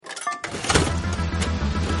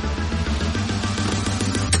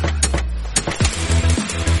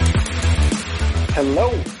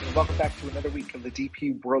Hello, and welcome back to another week of the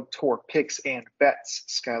DP World Tour picks and bets.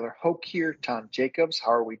 Skylar Hoke here, Tom Jacobs.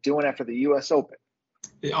 How are we doing after the U.S. Open?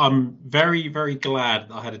 I'm very, very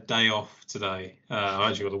glad I had a day off today. I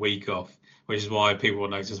actually got a week off, which is why people will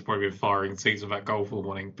notice I've probably been firing tweets about golf all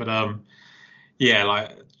morning. But yeah,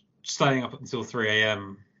 like staying up until 3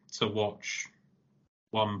 a.m. to watch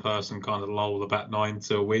one person kind of lull the back nine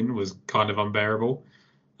to a win was kind of unbearable.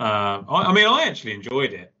 I mean, I actually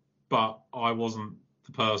enjoyed it, but I wasn't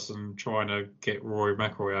the person trying to get Rory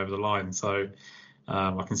McIlroy over the line. So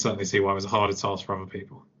I can certainly see why it was a harder task for other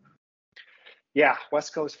people. Yeah,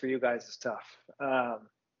 West Coast for you guys is tough.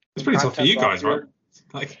 It's pretty tough for you guys, right?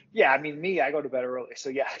 Yeah, I mean, me, I go to bed early, so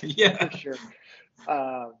yeah, yeah, for sure.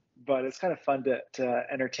 But it's kind of fun to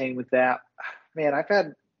entertain with that. Man, I've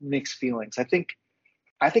had mixed feelings. I think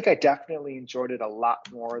I definitely enjoyed it a lot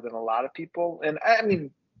more than a lot of people. And I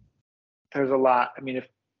mean, there's a lot. I mean, if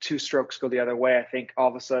two strokes go the other way, I think all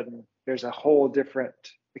of a sudden there's a whole different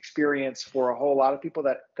experience for a whole lot of people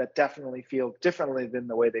that definitely feel differently than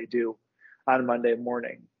the way they do on Monday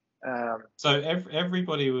morning. So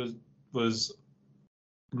everybody was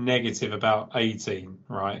negative about 18,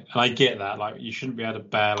 right? And I get that. Like, you shouldn't be able to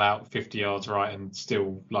bail out 50 yards right and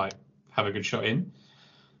still like have a good shot in.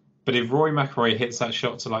 But if Rory McIlroy hits that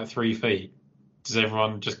shot to like 3 feet, does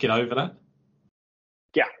everyone just get over that?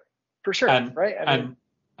 Yeah, for sure. Right.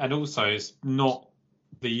 And also, it's not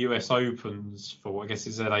the US Open's fault. I guess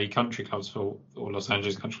it's LA Country Club's fault or Los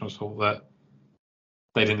Angeles Country Club's fault that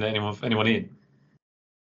they didn't let anyone in.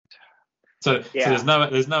 So there's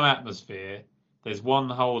no atmosphere. There's one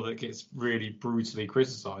hole that gets really brutally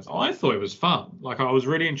criticised. I thought it was fun. Like, I was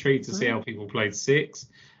really intrigued to see how people played six.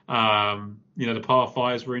 The par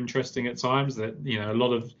fives were interesting at times. That a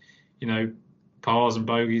lot of pars and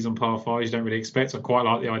bogeys on par fives you don't really expect. I quite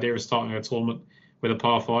like the idea of starting a tournament with a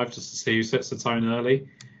par five just to see who sets the tone early.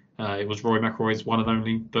 It was Rory McIlroy's one and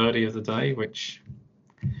only birdie of the day, which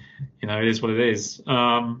it is what it is.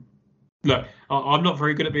 Look, I'm not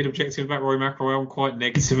very good at being objective about Rory McIlroy. I'm quite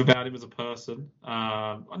negative about him as a person.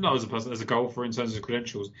 Not as a person, as a golfer in terms of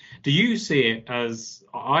credentials. Do you see it as?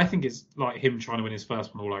 I think it's like him trying to win his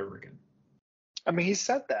first one all over again. I mean, he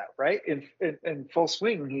said that, right? In full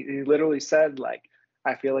swing, he literally said, like,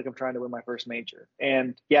 I feel like I'm trying to win my first major.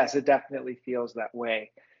 And yes, it definitely feels that way.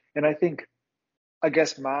 And I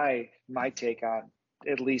guess my take on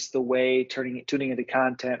at least the way tuning into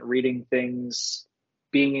content, reading things,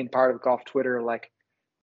 being in part of golf Twitter, like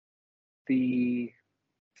the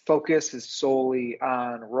focus is solely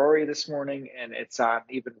on Rory this morning, and it's on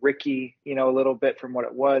even Ricky, a little bit from what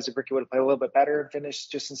it was. If Ricky would have played a little bit better and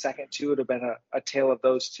finished just in second two, it would have been a tale of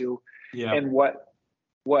those two. Yeah. And what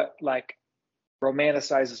like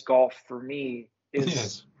romanticizes golf for me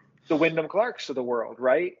is the Wyndham Clarks of the world,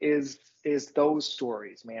 right? Is those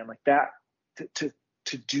stories, man, like that, to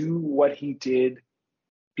do what he did,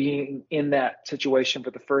 being in that situation for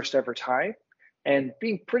the first ever time and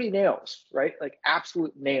being pretty nails, right? Like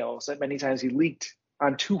absolute nails. That many times he leaked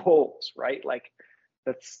on 2 holes, right? Like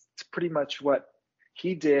that's pretty much what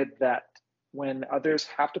he did, that when others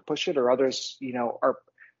have to push it or others,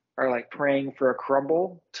 are like praying for a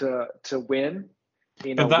crumble to win,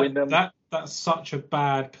 Wyndham. That's such a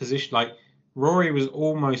bad position. Like, Rory was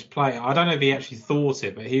almost playing, I don't know if he actually thought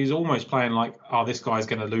it, but he was almost playing like, oh, this guy's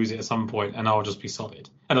going to lose it at some point and I'll just be solid.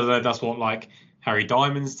 And I don't know if that's what, like, Harry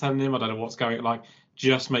Diamond's telling him. I don't know what's going, like,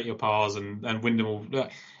 just make your pars and Wyndham will.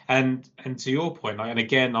 And to your point, like, and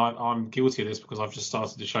again, I'm guilty of this because I've just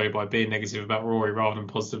started the show by being negative about Rory rather than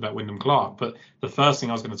positive about Wyndham Clark. But the first thing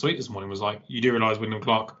I was going to tweet this morning was like, you do realise Wyndham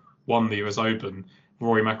Clark won the US Open,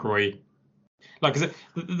 Rory McIlroy. Like, cause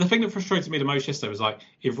the thing that frustrated me the most yesterday was like,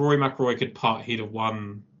 if Rory McIlroy could putt, he'd have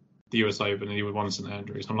won the US Open and he would have won St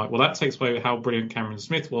Andrews. I'm like, well, that takes away how brilliant Cameron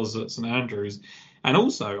Smith was at St Andrews. And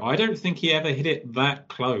also, I don't think he ever hit it that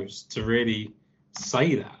close to really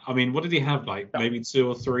say that. I mean, what did he have? Like maybe 2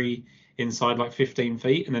 or 3 inside like 15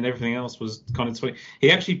 feet, and then everything else was kind of 20.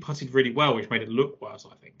 He actually putted really well, which made it look worse,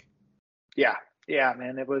 I think. Yeah,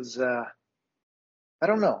 man. It was. I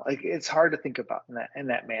don't know. Like, it's hard to think about in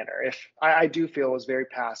that manner. If I do feel it was very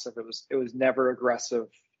passive. It was never aggressive.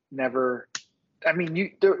 Never. I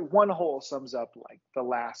mean, one hole sums up like the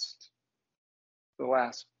last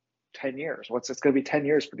 10 years. It's going to be 10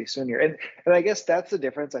 years pretty soon here. And I guess that's the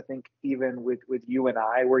difference. I think even with you and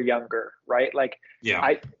I, we're younger, right? Like,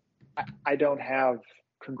 yeah, I don't have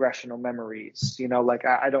congressional memories, like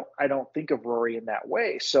I don't think of Rory in that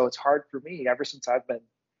way. So it's hard for me ever since I've been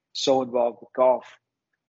so involved with golf.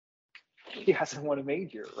 He hasn't won a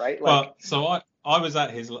major, right? Like, well, so I was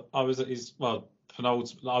at his I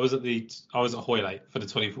was at Hoylake for the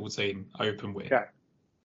 2014 Open win. Yeah.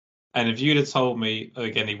 And if you'd have told me,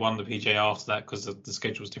 again, he won the PGA after that because the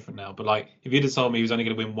schedule's different now. But like, if you'd have told me he was only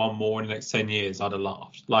going to win one more in the next 10 years, I'd have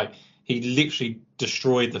laughed. Like, he literally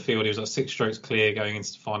destroyed the field. He was like 6 strokes clear going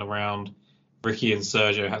into the final round. Ricky and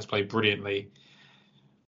Sergio had to play brilliantly.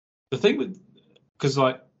 The thing with, because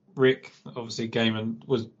like Rick, obviously Gaiman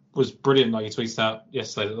was brilliant. Like he tweeted out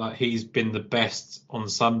yesterday that like he's been the best on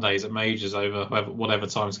Sundays at majors over whatever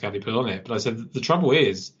time scale he put on it. But I said the trouble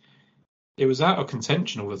is, it was out of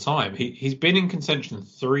contention all the time. He's been in contention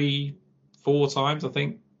 3-4 times, I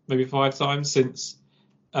think, maybe 5 times since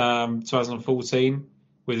 2014.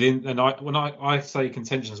 When I say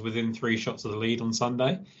contentions, within 3 shots of the lead on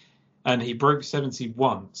Sunday, and he broke 70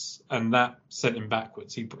 once, and that sent him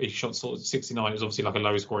backwards. He shot sort of 69. It was obviously like a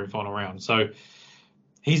low scoring final round. So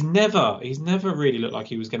he's never really looked like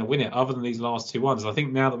he was going to win it, other than these last 2 ones. I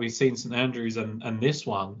think now that we've seen St Andrews and this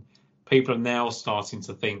one, people are now starting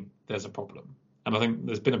to think there's a problem. And I think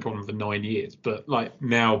there's been a problem for 9 years. But like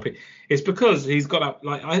now, it's because he's got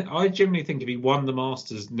like I genuinely think if he won the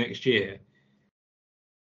Masters next year,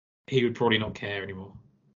 he would probably not care anymore.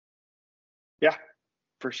 Yeah,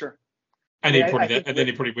 for sure. And then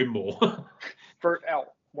he'd probably win more. For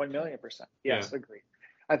 1,000,000%. Yes, agreed.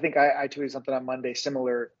 I think I tweeted something on Monday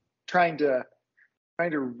similar, trying to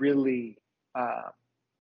really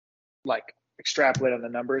like extrapolate on the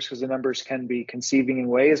numbers, because the numbers can be conceiving in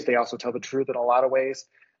ways. They also tell the truth in a lot of ways.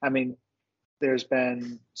 I mean, there's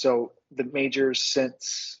been the majors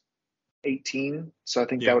since 18. So I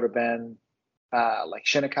think that would have been like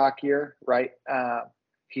Shinnecock year, right?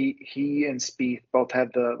 He and Spieth both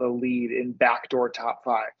had the lead in backdoor top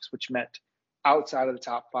 5s, which meant outside of the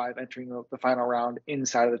top 5, entering the final round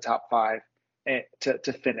inside of the top 5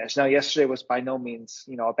 to finish. Now, yesterday was by no means,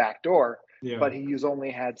 a backdoor, but he's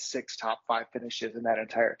only had 6 top 5 finishes in that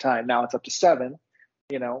entire time. Now it's up to 7,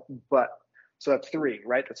 but so that's 3,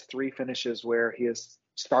 right? That's 3 finishes where he has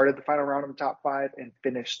started the final round in the top 5 and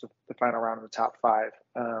finished the final round in the top 5.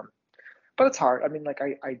 But it's hard. I mean, like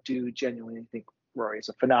I do genuinely think Rory's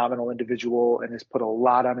a phenomenal individual and has put a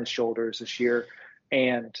lot on his shoulders this year.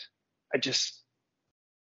 And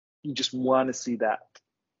you just want to see that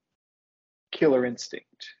killer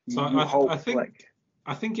instinct.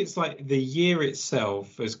 I think it's like the year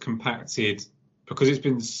itself has compacted, because it's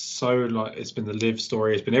been so like, it's been the live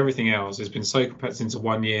story, it's been everything else. It's been so compacted into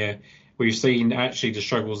 1 year. We've seen actually the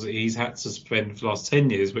struggles that he's had to spend for the last 10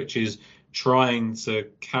 years, which is trying to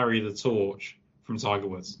carry the torch from Tiger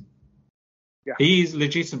Woods. Yeah. He's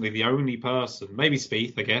legitimately the only person, maybe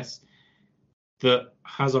Spieth, I guess, that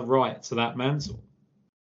has a right to that mantle.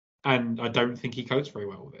 And I don't think he copes very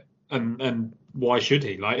well with it. And why should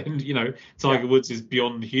he? Like, Tiger Woods is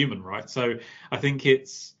beyond human, right? So I think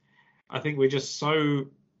we're just so,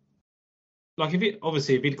 like, if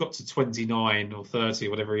he'd got to 29 or 30,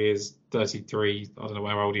 whatever he is, 33, I don't know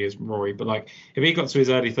how old he is, Rory, but like, if he got to his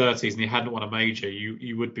early 30s and he hadn't won a major,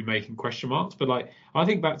 you would be making question marks. But like, I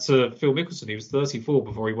think back to Phil Mickelson, he was 34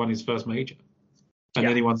 before he won his first major, and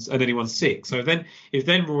then he won 6. So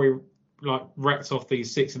if Rory like racked off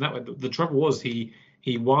these 6 in that way, the trouble was he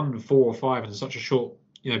won 4 or 5 in such a short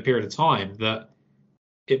period of time that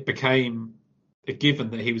it became a given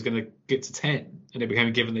that he was going to get to 10, and it became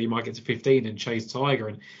a given that he might get to 15 and chase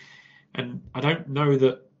Tiger. And I don't know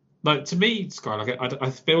that, like, to me, Sky, like I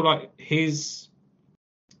feel like his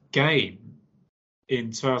game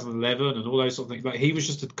in 2011 and all those sort of things, like, he was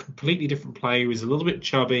just a completely different player. He was a little bit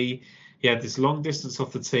chubby. He had this long distance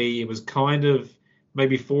off the tee. It was kind of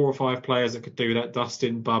maybe 4 or 5 players that could do that: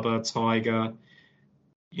 Dustin, Bubba, Tiger,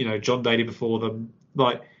 John Daly before them,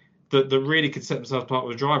 like that really could set themselves apart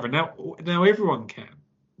with a driver. Now everyone can.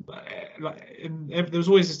 And there was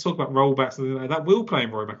always this talk about rollbacks and things like that will play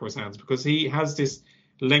in Rory McIlroy's hands, because he has this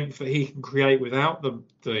length that he can create without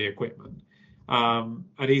the equipment. And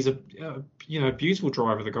he's a beautiful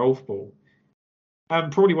driver of the golf ball,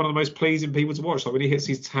 and probably one of the most pleasing people to watch. Like, when he hits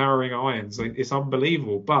these towering irons, like, it's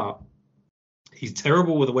unbelievable. But he's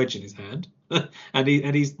terrible with a wedge in his hand,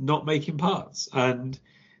 and he's not making putts. And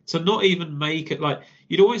to not even make it, like,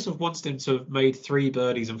 you'd always have wanted him to have made 3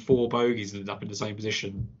 birdies and 4 bogeys and ended up in the same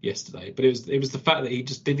position yesterday. But it was the fact that he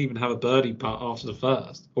just didn't even have a birdie putt after the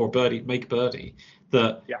first, or make birdie,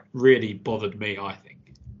 that really bothered me, I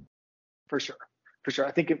think. For sure.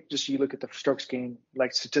 I think if you look at the strokes gain,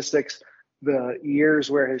 like, statistics, the years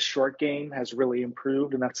where his short game has really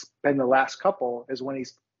improved, and that's been the last couple, is when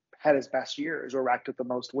he's had his best years or racked up the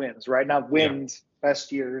most wins. Right now,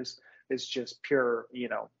 best years is just pure,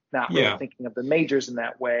 not really thinking of the majors in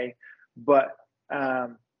that way. But I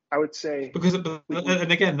would say,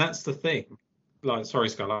 and again, that's the thing. like, sorry,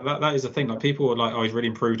 Scott, like that is the thing. Like, people are like, oh, he's really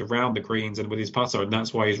improved around the greens and with his putter, and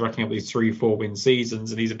that's why he's racking up these 3-4 win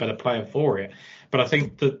seasons, and he's a better player for it. But I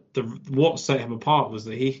think that the what set him apart was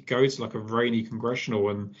that he could go to like a rainy congressional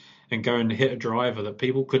and go and hit a driver that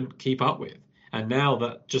people couldn't keep up with. And now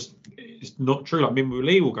that just is not true. Like, Minwoo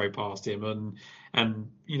Lee will go past him,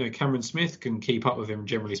 and Cameron Smith can keep up with him,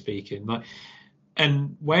 generally speaking. Like,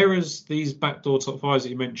 and whereas these backdoor top fives that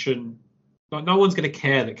you mentioned, like, no one's going to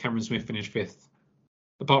care that Cameron Smith finished fifth,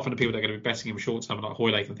 apart from the people that are going to be betting him short term, like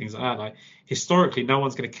Hoylake and things like that. Like, historically, no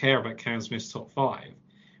one's going to care about Cameron Smith's top five.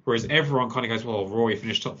 Whereas everyone kind of goes, well, Rory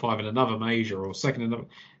finished top five in another major or second in another,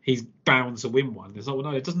 he's bound to win one. It's like,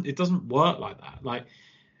 well, no, it doesn't work like that. Like,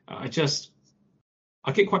 I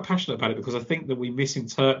get quite passionate about it because I think that we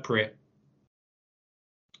misinterpret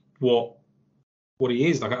what he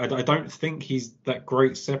is. Like, I don't think he's that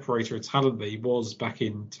great separator of talent that he was back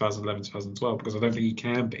in 2011, 2012, because I don't think he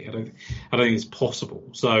can be. I don't think it's possible.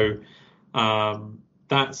 So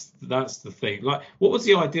that's the thing. Like, what was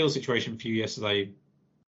the ideal situation for you yesterday?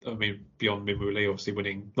 I mean, beyond Minwoo Lee obviously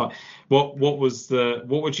winning, like, what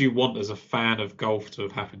would you want as a fan of golf to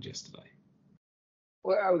have happened yesterday?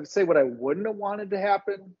 Well, I would say what I wouldn't have wanted to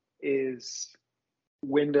happen is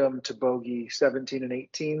Wyndham to bogey 17 and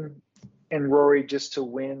 18, and Rory just to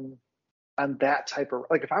win on that type of,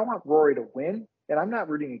 like, if I want Rory to win, and I'm not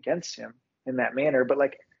rooting against him in that manner, but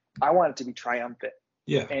like, I want it to be triumphant.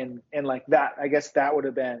 Yeah. And like that, I guess that would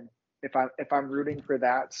have been, if I'm rooting for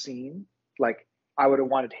that scene, like, I would have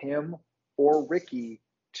wanted him or Ricky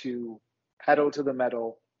to pedal to the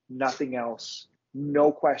metal, nothing else,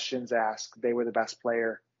 no questions asked. They were the best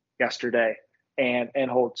player yesterday, and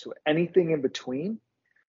hold to it. Anything in between.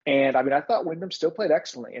 And I mean, I thought Wyndham still played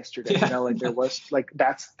excellently yesterday. Yeah. Like, there was like,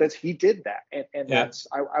 that's he did that. And that's,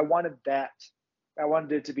 I wanted that. I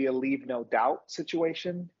wanted it to be a leave no doubt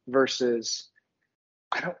situation versus,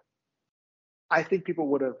 I think people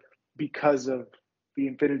would have, because of the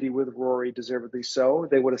infinity with Rory, deservedly so,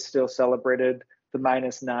 they would have still celebrated the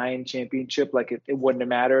 -9 championship. Like, it wouldn't have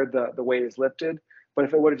mattered, the weight is lifted. But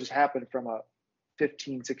if it would have just happened from a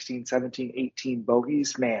 15, 16, 17, 18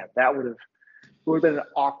 bogeys, man, it would have been an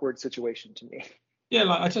awkward situation to me. Yeah,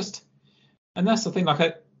 like, and that's the thing,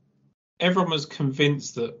 like, everyone was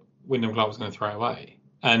convinced that Wyndham Clark was going to throw it away.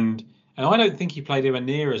 And I don't think he played anywhere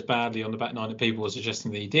near as badly on the back nine that people were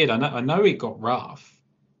suggesting that he did. I know it got rough,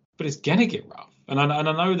 but it's going to get rough. And I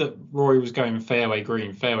know that Rory was going fairway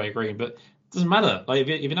green, but it doesn't matter. Like,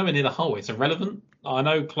 if you're nowhere near the hole, it's irrelevant. I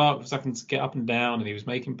know Clark was having to get up and down, and he was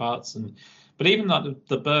making putts, but even like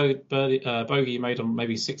the bogey he made on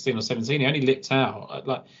maybe 16 or 17, he only licked out.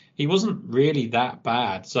 Like, he wasn't really that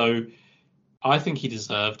bad. So I think he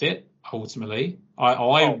deserved it ultimately.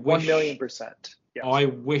 I wish 1,000,000%. Yes. I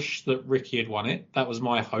wish that Ricky had won it. That was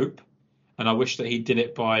my hope, and I wish that he did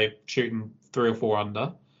it by shooting 3 or 4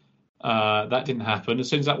 under. That didn't happen. As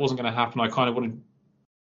soon as that wasn't going to happen, I kind of wanted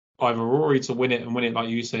either Rory to win it, and win it, like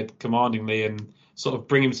you said, commandingly, and sort of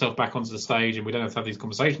bring himself back onto the stage, and we don't have to have these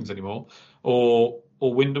conversations anymore, or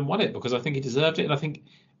Wyndham won it, because I think he deserved it. And I think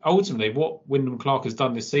ultimately what Wyndham Clark has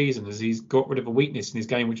done this season is he's got rid of a weakness in his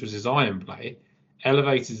game, which was his iron play,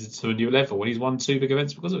 elevated it to a new level, and he's won 2 big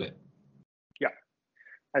events because of it. Yeah.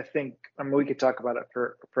 I think, I mean, we could talk about it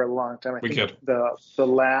for a long time. I think could. The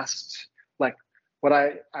last, like, what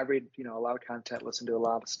I read, a lot of content, listen to a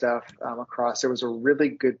lot of stuff across. There was a really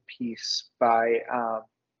good piece by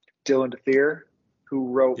Dylan DeThier, who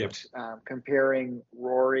wrote comparing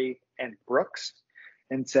Rory and Brooks,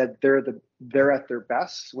 and said they're at their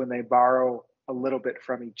best when they borrow a little bit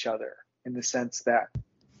from each other, in the sense that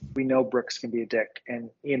we know Brooks can be a dick,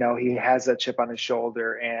 and he has that chip on his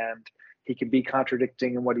shoulder, and he can be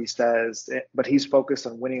contradicting in what he says, but he's focused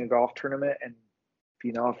on winning a golf tournament. And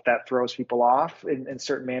if that throws people off in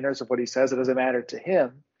certain manners of what he says, it doesn't matter to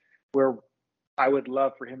him. Where I would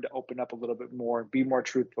love for him to open up a little bit more and be more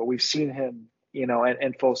truthful. We've seen him,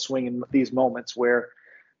 in full swing in these moments where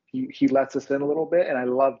he lets us in a little bit, and I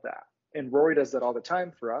love that. And Rory does that all the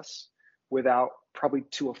time for us, without probably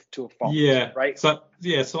to a fault. Yeah. Right. So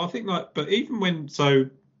I think, like, but even when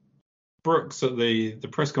Brooks at the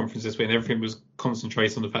press conference this week, and everything was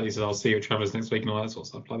concentrated on the fact he said, I'll see you at Travers next week and all that sort of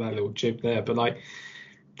stuff, like that little jib there. But like,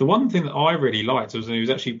 the one thing that I really liked was when he was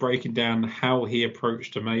actually breaking down how he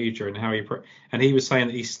approached a major, and how and he was saying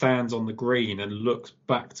that he stands on the green and looks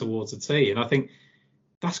back towards the tee. And I think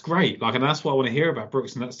that's great. Like, and that's what I want to hear about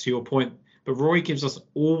Brooks, and that's to your point. But Rory gives us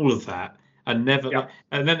all of that. And never,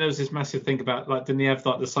 and then there was this massive thing about, like, didn't he have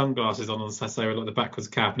like the sunglasses on Saturday with like the backwards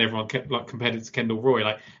cap, and everyone kept like compared it to Kendall Roy.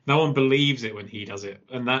 Like, no one believes it when he does it,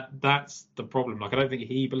 and that's the problem. Like, I don't think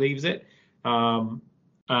he believes it. And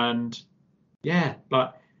Yeah,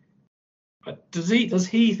 like does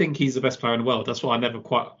he think he's the best player in the world? That's what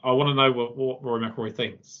I want to know what Rory McIlroy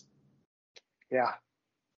thinks. Yeah,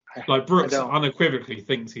 Like I Brooks don't. unequivocally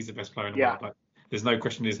thinks he's the best player in the Yeah, world. Like there's no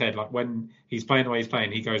question in his head. Like when he's playing the way he's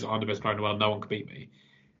playing, he goes, "I'm the best player in the world. No one can beat me."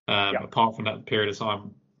 yeah. Apart from that period of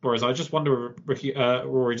time. Whereas I just wonder if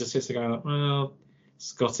Rory just sits there going, like, "Well,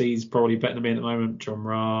 Scotty's probably better than me at the moment. John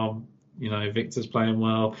Rahm, Victor's playing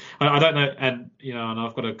well. I don't know, and and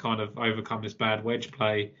I've got to kind of overcome this bad wedge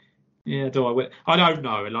play. Yeah, do I win? I don't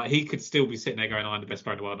know. Like he could still be sitting there going, "I'm the best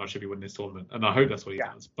player in the world, and I should be winning this tournament." And I hope that's what he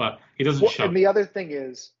Yeah. does. But he doesn't Well, show and it. the other thing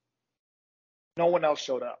is, no one else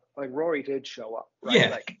showed up. Like Rory did show up, right? Yeah,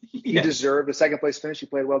 Like he yeah. deserved a second place finish. He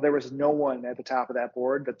played well. There was no one at the top of that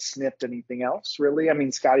board that sniffed anything else, really. I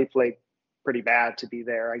mean, Scotty played pretty bad to be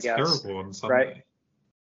there, I guess, Terrible on right? Sunday.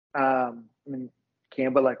 I mean,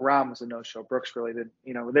 Campbell, like Rahm was a no-show. Brooks really did.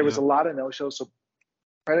 There was Yeah, a lot of no-shows. So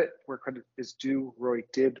credit where credit is due. Rory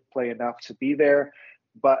did play enough to be there,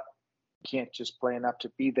 but you can't just play enough to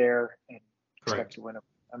be there and expect correct. to win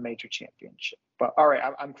a major championship. But all right,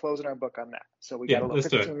 I'm closing our book on that. So we got Yeah, a little let's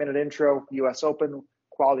do it. 15-minute intro, U.S. Open,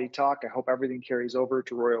 quality talk. I hope everything carries over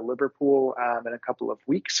to Royal Liverpool in a couple of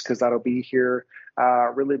weeks because that'll be here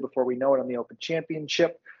really before we know it on the Open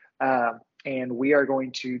Championship. And we are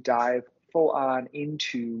going to dive full on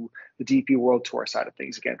into the DP World Tour side of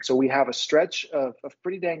things again. So we have a stretch of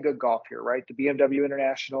pretty dang good golf here, right? The BMW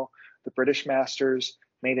International, the British Masters,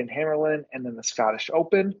 Made in Hammerlin, and then the Scottish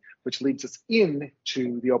Open, which leads us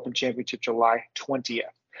into the Open Championship July 20th.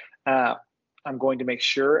 I'm going to make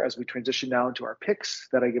sure as we transition now into our picks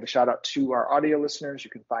that I give a shout out to our audio listeners.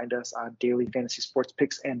 You can find us on Daily Fantasy Sports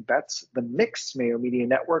Picks and Bets, the Mix, Mayo Media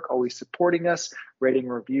Network, always supporting us, rating,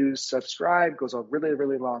 reviews, subscribe, goes a really,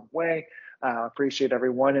 really long way. Appreciate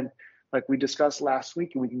everyone. And like we discussed last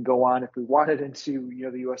week, and we can go on if we wanted into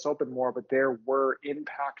the U.S. Open more, but there were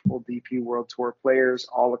impactful DP World Tour players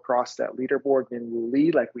all across that leaderboard. Min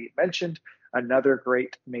Lee, like we mentioned, another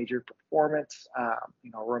great major performance.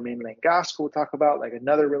 Romain Langasco we'll talk about, like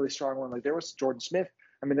another really strong one. Like there was Jordan Smith.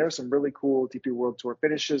 I mean, there were some really cool DP World Tour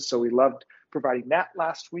finishes. So we loved providing that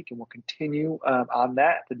last week, and we'll continue on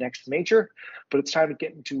that the next major. But it's time to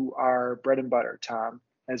get into our bread and butter, Tom,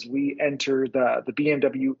 as we enter the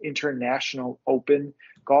BMW International Open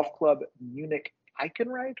Golf Club Munich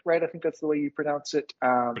Eichenreit, right? I think that's the way you pronounce it.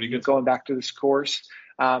 Pretty good. Going back to this course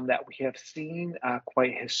that we have seen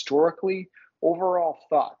quite historically. Overall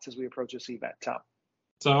thoughts as we approach this event, Tom?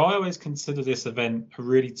 So I always consider this event a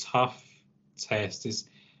really tough test.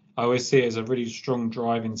 I always see it as a really strong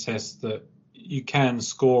driving test that you can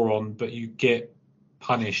score on, but you get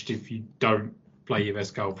punished if you don't play your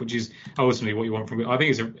best golf, which is ultimately what you want from it. I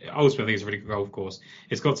think it's a really good golf course.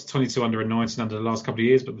 It's got to 22 under and 19 under the last couple of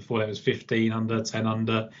years, but before that it was 15 under, 10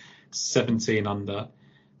 under, 17 under.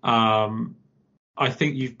 I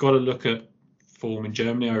think you've got to look at form in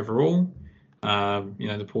Germany overall.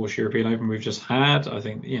 The Porsche European Open we've just had. I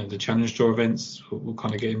think the Challenge Tour events we'll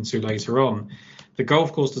kind of get into later on. The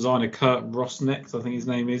golf course designer Kurt Rosnecht, I think his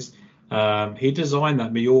name is, he designed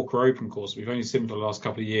that Mallorca Open course. We've only seen for the last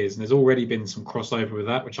couple of years, and there's already been some crossover with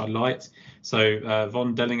that, which I liked. So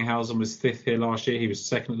Von Dellinghausen was fifth here last year. He was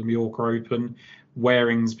second at the Mallorca Open. Paul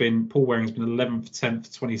Waring's been 11th,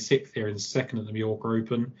 10th, 26th here, and second at the Mallorca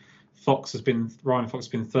Open. Ryan Fox has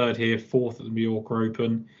been third here, fourth at the Mallorca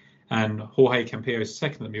Open. And Jorge Campillo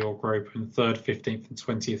second at the Mallorca Open, third, 15th, and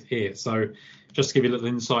 20th here. So just to give you a little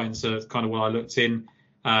insight into kind of what I looked in,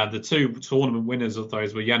 the two tournament winners of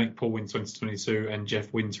those were Yannick Paul in 2022 and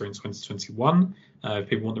Jeff Winter in 2021, if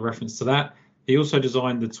people want the reference to that. He also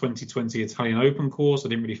designed the 2020 Italian Open course. I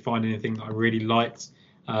didn't really find anything that I really liked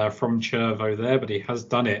from Cervo there, but he has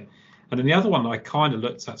done it. And then the other one that I kind of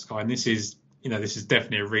looked at, Sky, and this is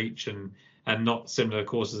definitely a reach and not similar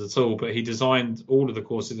courses at all, but he designed all of the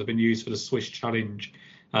courses that have been used for the Swiss Challenge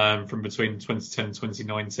from between 2010 and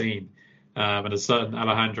 2019. And a certain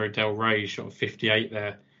Alejandro Del Rey shot 58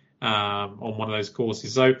 there on one of those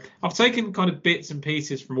courses. So I've taken kind of bits and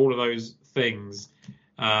pieces from all of those things.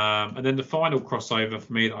 And then the final crossover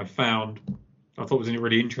for me that I thought was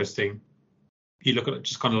really interesting. You look at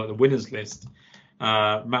just kind of like the winners list.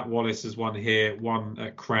 Matt Wallace has won here, one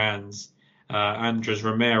at Crans. Andres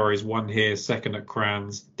Romero is one here, second at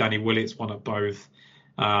Crans. Danny Willits won at both.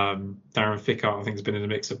 Darren Fickhart, I think, has been in the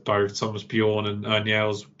mix at both. Thomas Bjorn and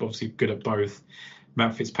Erniels, obviously good at both.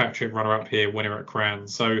 Matt Fitzpatrick, runner-up here, winner at Crans.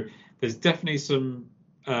 So there's definitely some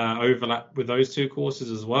overlap with those two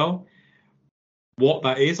courses as well. What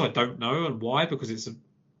that is, I don't know, and why, because it's a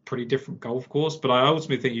pretty different golf course. But I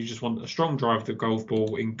ultimately think you just want a strong drive of the golf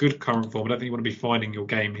ball in good current form. I don't think you want to be finding your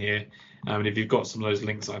game here. And if you've got some of those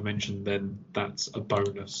links I mentioned, then that's a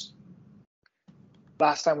bonus.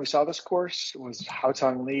 Last time we saw this course was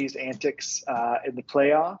Haotong Lee's antics in the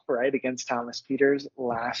playoff, right, against Thomas Pieters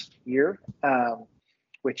last year,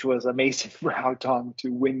 which was amazing for Haotong to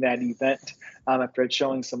win that event after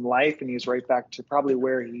showing some life. And he was right back to probably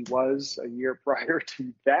where he was a year prior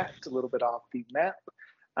to that, a little bit off the map.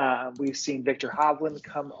 We've seen Victor Hovland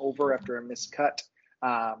come over after a miscut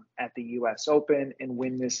at the U.S. Open and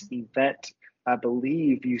win this event. I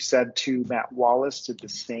believe you said to Matt Wallace did the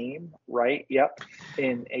same, right? Yep,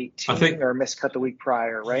 in 18 or miscut the week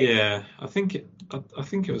prior, right? Yeah, I think it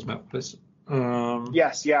was Matt Wallace.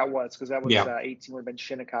 Yes, it was, because that was 18 would have been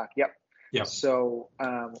Shinnecock. Yep. So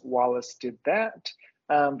Wallace did that.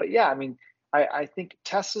 But yeah, I mean, I think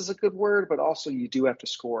test is a good word, but also you do have to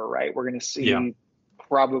score, right? We're going to see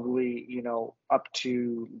probably, up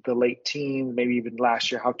to the late teens, maybe even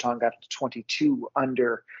last year, Haotong got to 22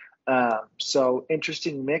 under. So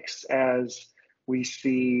interesting mix as we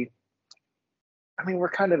see. I mean, we're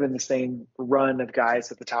kind of in the same run of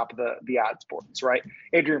guys at the top of the odds boards, right?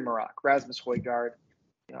 Adrian Meronk, Rasmus Højgaard,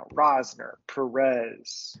 Rosner,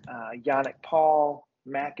 Perez, Yannick Paul,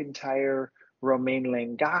 McIntyre, Romain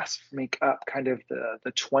Langas make up kind of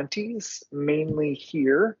the 20s mainly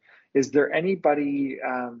here. Is there anybody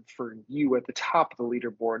for you at the top of the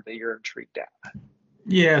leaderboard that you're intrigued at?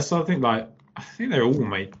 Yeah, so I think they all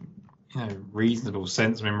make reasonable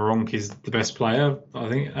sense. I mean, Meronk is the best player, I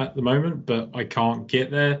think, at the moment, but I can't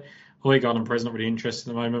get there. Højgaard and Perez not really interested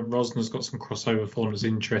at the moment. Rosner's got some crossover form that's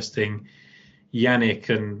interesting. Yannick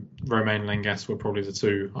and Romain Langas were probably the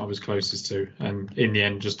two I was closest to, and in the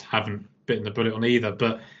end just haven't bitten the bullet on either.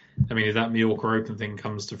 But I mean, if that Mallorca Open thing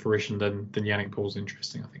comes to fruition, then Yannick Paul's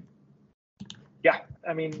interesting, I think. Yeah,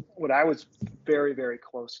 I mean, what I was very, very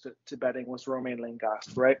close to betting was Romain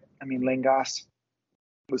Langas, right? I mean, Langas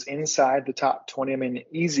was inside the top 20. I mean,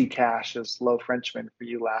 easy cash as low Frenchman for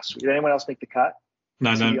you last week. Did anyone else make the cut?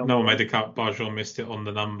 No one made the cut. Barjon missed it on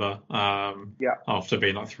the number after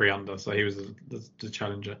being like 3 under, so he was the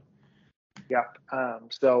challenger. Yep.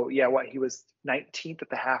 He was 19th at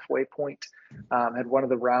the halfway point, had one of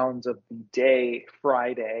the rounds of the day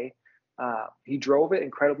Friday. He drove it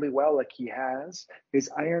incredibly well, like he has. His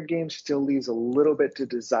iron game still leaves a little bit to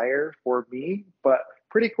desire for me, but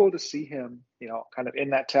pretty cool to see him, kind of in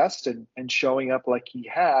that test and showing up like he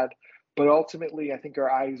had. But ultimately, I think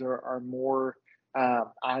our eyes are more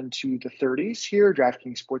onto the 30s here.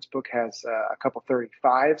 DraftKings Sportsbook has a couple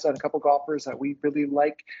 35s on a couple golfers that we really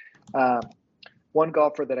like. One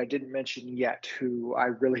golfer that I didn't mention yet, who I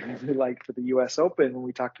really, really liked for the U.S. Open when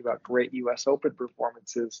we talked about great U.S. Open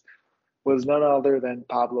performances, was none other than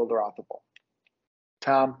Pablo Larrazabal.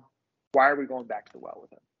 Tom, why are we going back to the well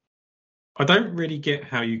with him? I don't really get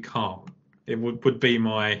how you can't. It would be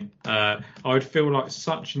my. I would feel like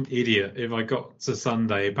such an idiot if I got to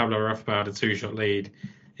Sunday. Pablo Larrazabal had a 2-shot lead.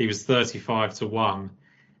 He was 35-1,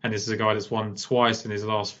 and this is a guy that's won twice in his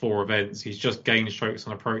last 4 events. He's just gained strokes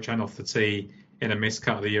on approach and off the tee in a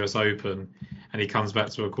miscut of the US Open, and he comes back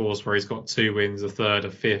to a course where he's got 2 wins, a third,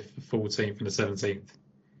 a fifth, a 14th, and a 17th.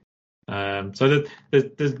 So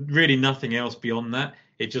there's really nothing else beyond that.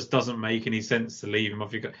 It just doesn't make any sense to leave him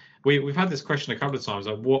off. We've had this question a couple of times,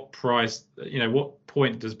 like what price, what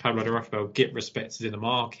point does Pablo Larrazabal get respected in the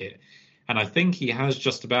market? And I think he has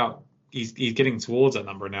just about, he's getting towards that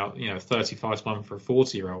number now, 35-1 for a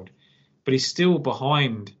 40-year-old. But he's still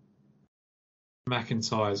behind.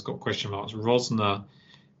 McIntyre's got question marks. Rosner,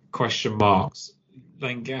 question marks.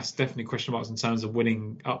 Langas, definitely question marks in terms of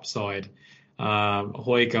winning upside.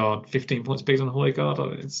 Højgaard, 15 points bigger than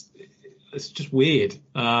Højgaard. It's just weird. He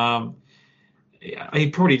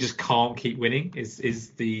probably just can't keep winning.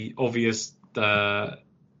 Is the obvious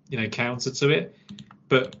counter to it.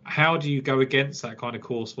 But how do you go against that kind of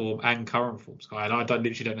course form and current form, Sky? And I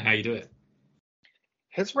literally don't know how you do it.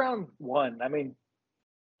 His round 1, I mean,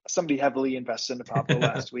 somebody heavily invested into Pablo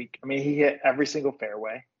last week. I mean, he hit every single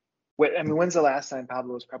fairway. When's the last time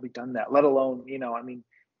Pablo has probably done that? Let alone,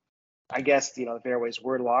 I guess, the fairways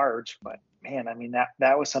were large, but man, I mean,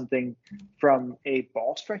 that was something from a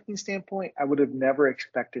ball striking standpoint. I would have never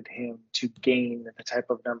expected him to gain the type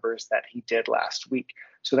of numbers that he did last week.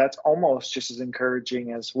 So that's almost just as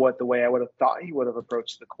encouraging as the way I would have thought he would have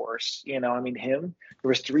approached the course. There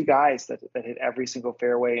was 3 guys that hit every single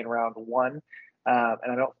fairway in round 1.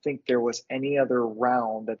 And I don't think there was any other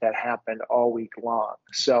round that happened all week long.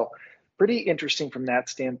 So pretty interesting from that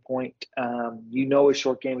standpoint. A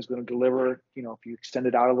short game is going to deliver, if you extend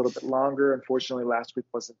it out a little bit longer. Unfortunately, last week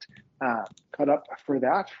wasn't cut up for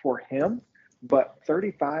that for him. But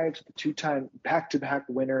 35, the two-time back-to-back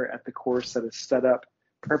winner at the course that is set up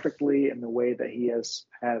perfectly in the way that he has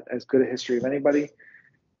had as good a history of anybody.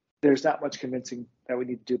 There's not much convincing that we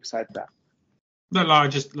need to do besides that. No,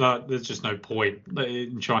 there's just no point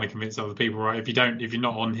in trying to convince other people, right? If you're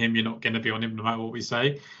not on him, you're not going to be on him no matter what we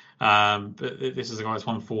say. But this is a guy that's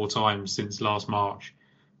won 4 times since last March,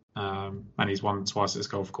 and he's won twice at this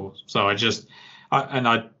golf course. So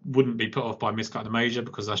I wouldn't be put off by miscutting a major,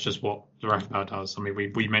 because that's just what the Rathbone does. I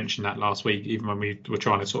mean, we mentioned that last week, even when we were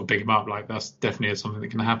trying to sort of pick him up. Like, that's definitely something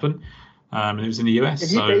that can happen. And it was in the US.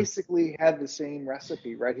 And he basically had the same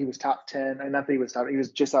recipe, right? He was top 10, and not that he was top, he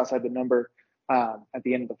was just outside the number at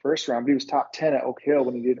the end of the first round, but he was top 10 at Oak Hill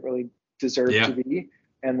when he didn't really deserve to be,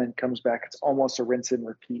 and then comes back. It's almost a rinse and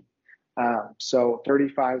repeat. So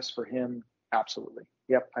 35s for him, absolutely.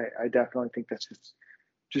 Yep, I definitely think that's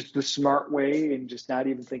just the smart way, and just not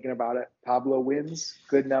even thinking about it. Pablo wins,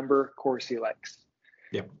 good number, course he likes.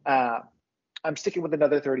 Yep. I'm sticking with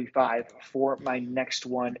another 35 for my next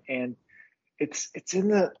one, and it's in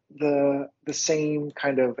the same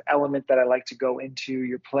kind of element that I like to go into.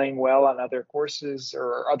 You're playing well on other courses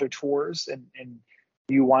or other tours, and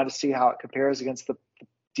you want to see how it compares against the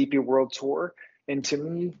DP World Tour. And to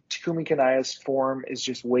me, Takumi Kanaya's form is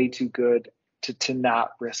just way too good to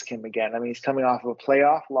not risk him again. I mean, he's coming off of a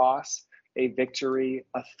playoff loss, a victory,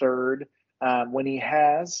 a third. When he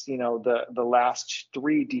has, the last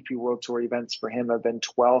 3 DP World Tour events for him have been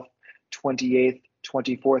 12th, 28th,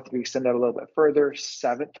 24th. If we extend that a little bit further,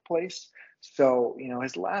 7th place. So,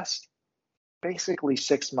 his last basically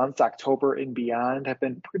 6 months, October and beyond, have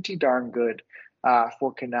been pretty darn good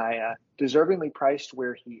for Kanaya. Deservingly priced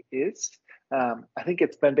where he is. I think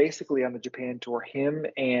it's been basically on the Japan Tour, him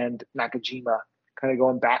and Nakajima kind of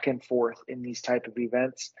going back and forth in these type of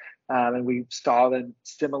events. And we saw the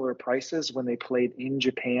similar prices when they played in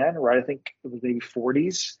Japan, right? I think it was maybe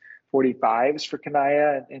 40s, 45s for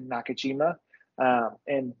Kanaya and Nakajima.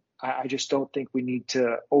 And I just don't think we need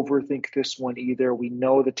to overthink this one either. We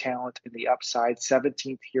know the talent and the upside.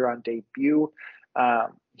 17th here on debut.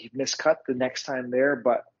 He miscut the next time there,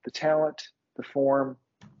 but the talent, the form,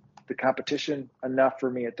 the competition, enough for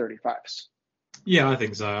me at 35s. Yeah, I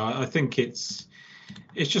think so. I think it's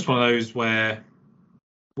just one of those where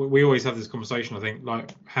we always have this conversation. I think,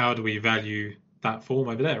 like, how do we value that form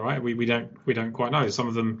over there, right? We don't quite know. Some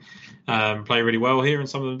of them play really well here, and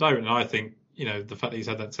some of them don't. And I think, the fact that he's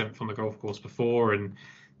had that 10th on the golf course before, and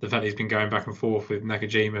the fact that he's been going back and forth with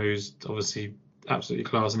Nakajima, who's obviously absolutely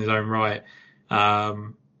class in his own right. I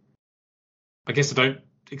guess I don't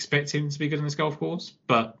expect him to be good in this golf course,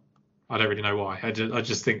 but I don't really know why. I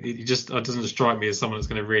just think it doesn't strike me as someone that's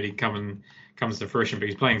going to really come to fruition. But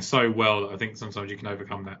he's playing so well that I think sometimes you can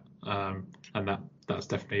overcome that, and that's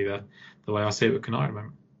definitely the way I see it with Kanaya at the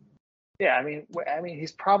moment. Yeah, I mean,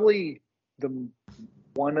 he's probably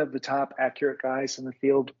one of the top accurate guys in the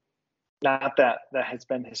field. Not that has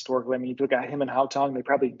been historically. I mean, if you look at him and Haotong, they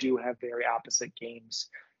probably do have very opposite games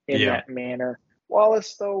in that manner.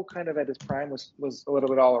 Wallace, though, kind of at his prime, was a little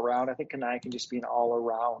bit all around. I think Kanaya can just be an all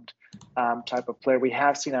around type of player. We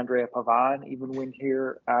have seen Andrea Pavan even win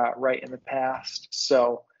here right in the past.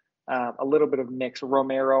 So a little bit of mix.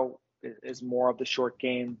 Romero is more of the short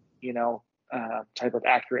game, type of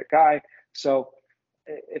accurate guy. So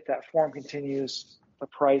if that form continues, the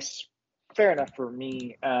price, fair enough for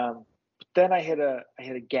me. But then I hit a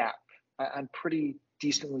gap. I'm pretty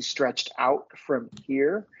decently stretched out from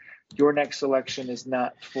here. Your next selection is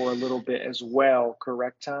not for a little bit as well,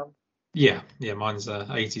 correct, Tom? Yeah, mine's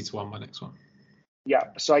 80-1, my next one. Yeah,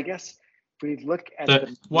 so I guess if we look at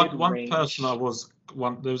the one person there was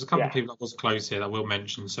a couple of people that was close here that I will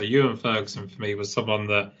mention. So Ewan Ferguson for me was someone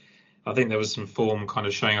that I think there was some form kind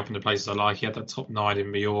of showing up in the places I like. He had that top 9 in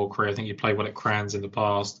Mallorca. I think he played well at Kranz in the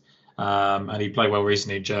past, and he played well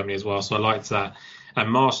recently in Germany as well. So I liked that. And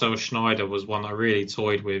Marcel Schneider was one I really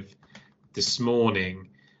toyed with this morning.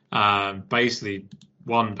 Basically,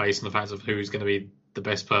 one based on the fact of who's going to be the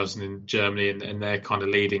best person in Germany and their kind of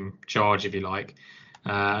leading charge, if you like.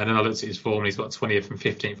 And then I looked at his form, and he's got 20th and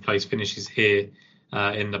 15th place finishes here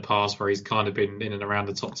in the past, where he's kind of been in and around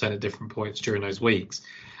the top 10 at different points during those weeks.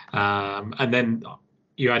 And then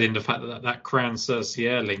you add in the fact that Crown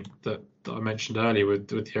Cercier link that I mentioned earlier with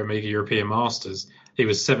the Omega European Masters, he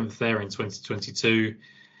was 7th there in 2022.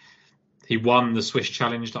 He won the Swiss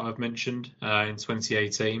Challenge that I've mentioned in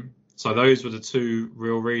 2018. So those were the 2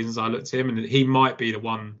 real reasons I looked at him. And he might be the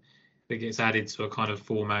one that gets added to a kind of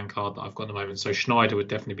four-man card that I've got at the moment. So Schneider would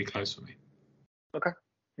definitely be close for me. Okay.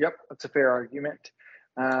 Yep, that's a fair argument.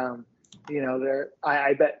 I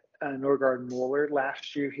bet Norgard Muller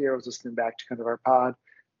last year here. I was listening back to kind of our pod,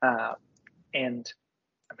 and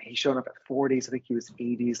I mean, he's shown up at 40s. I think he was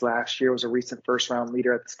 80s last year. Was a recent first-round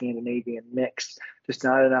leader at the Scandinavian mix. Just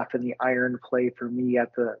not enough in the iron play for me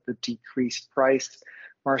at the decreased price.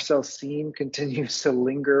 Marcel Siem continues to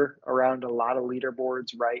linger around a lot of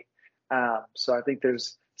leaderboards, right? So I think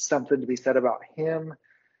there's something to be said about him,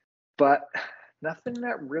 but nothing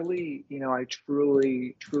that really, I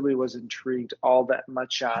truly was intrigued all that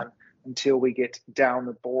much on until we get down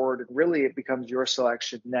the board. And really it becomes your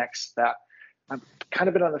selection next that I've kind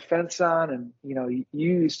of been on the fence on. And, you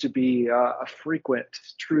used to be a frequent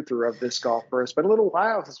truther of this golf for us, but a little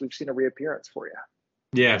while since we've seen a reappearance for you.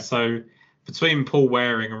 Yeah, so between Paul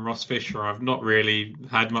Waring and Ross Fisher, I've not really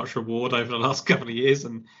had much reward over the last couple of years,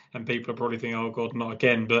 and people are probably thinking, oh God, not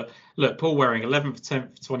again. But look, Paul Waring, 11th,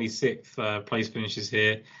 10th, 26th place finishes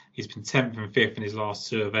here. He's been 10th and 5th in his last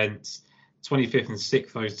two events, 25th and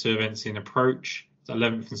 6th those two events in approach,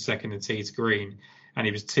 11th and 2nd in tee to green, and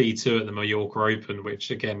he was T2 at the Mallorca Open, which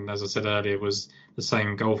again, as I said earlier, was the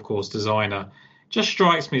same golf course designer. Just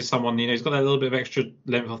strikes me as someone, he's got that little bit of extra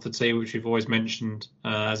length off the tee, which we've always mentioned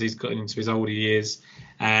as he's gotten into his older years.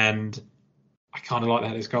 And I kind of like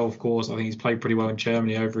that at this golf course. I think he's played pretty well in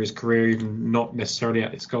Germany over his career, even not necessarily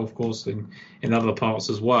at this golf course in other parts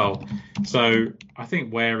as well. So I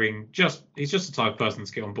think Waring, he's just the type of person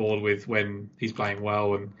to get on board with when he's playing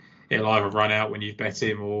well, and it'll either run out when you've bet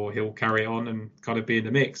him or he'll carry it on and kind of be in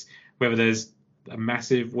the mix. Whether there's a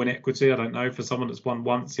massive win equity, I don't know, for someone that's won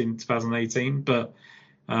once in 2018, but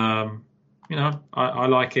I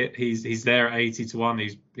like it. He's there at 80 to 1.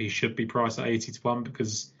 He should be priced at 80 to 1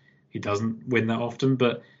 because he doesn't win that often,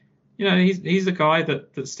 but he's a guy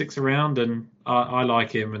that sticks around, and I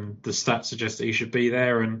like him, and the stats suggest that he should be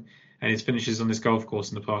there, and his finishes on this golf course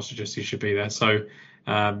in the past suggest he should be there. So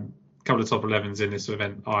a couple of top 11s in this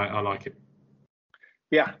event, I like it.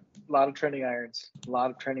 Yeah, a lot of trending irons, a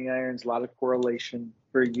lot of correlation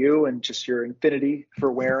for you, and just your infinity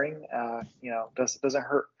for Waring. Doesn't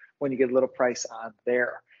hurt when you get a little price on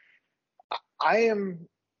there. I am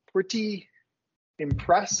pretty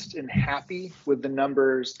impressed and happy with the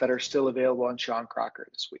numbers that are still available on Sean Crocker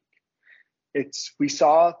this week. We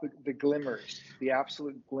saw the glimmers, the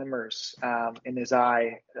absolute glimmers in his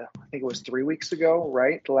eye. I think it was 3 weeks ago,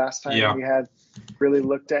 right? The last time we had really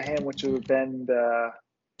looked at him, which would have been the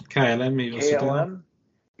KLM.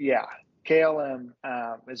 Yeah, KLM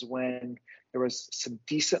is when there was some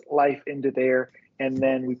decent life into there, and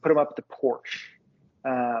then we put him up at the Porsche.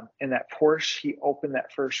 In that Porsche, he opened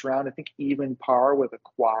that first round, I think even par with a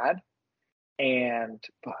quad.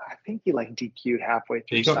 But I think he DQ'd halfway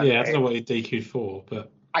through. I don't know what he DQ'd for,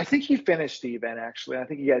 but I think he finished the event actually. I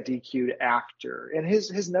think he got DQ'd after, and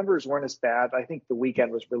his numbers weren't as bad. I think the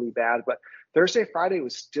weekend was really bad, but Thursday, Friday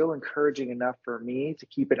was still encouraging enough for me to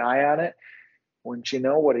keep an eye on it. Wouldn't you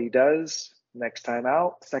know what he does next time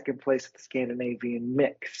out? Second place at the Scandinavian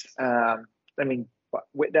mix.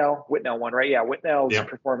 Whitnell won, right? Yeah, Whitnell's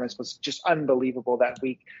performance was just unbelievable that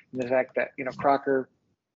week. And the fact that Crocker,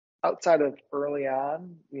 outside of early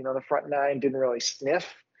on, the front nine didn't really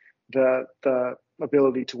sniff the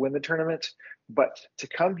ability to win the tournament, but to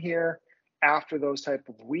come here after those type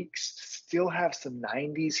of weeks, still have some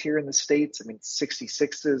 90s here in the States.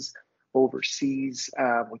 66s overseas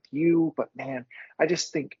with you, but man, I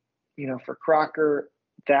just think, for Crocker,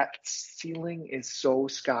 that ceiling is so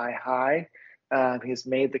sky high. He has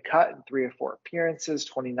made the cut in 3 or 4 appearances,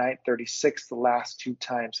 29th, 36th, the last 2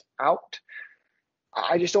 times out.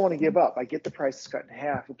 I just don't want to give up. I get the price is cut in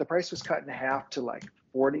half. If the price was cut in half to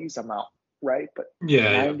 40s, I'm out, right? But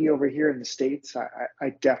 90 over here in the States, I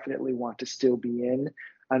definitely want to still be in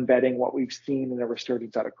on betting what we've seen in the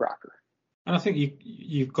resurgence out of Crocker. And I think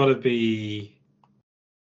you've got to be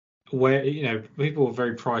aware, people are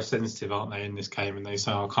very price sensitive, aren't they, in this game? And they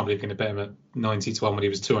say, I can't believe you're going to bet him at 90 to 1 when he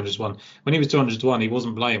was 200 to 1. When he was 200 to 1, he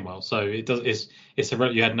wasn't playing well. So you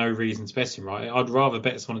had no reason to bet him, right? I'd rather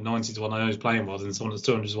bet someone at 90 to 1 I know is playing well than someone that's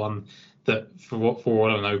 200 to 1 that, for all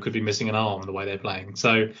I don't know, could be missing an arm the way they're playing.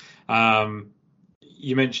 So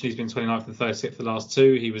you mentioned he's been 29th and 36th the last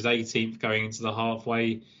 2. He was 18th going into the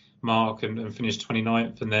halfway mark and finished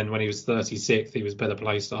 29th, and then when he was 36th he was better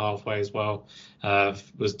placed at halfway as well,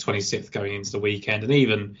 was 26th going into the weekend, and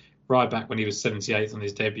even right back when he was 78th on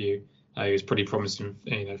his debut, he was pretty promising.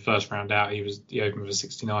 First round out he opened with a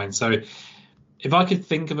 69. So if I could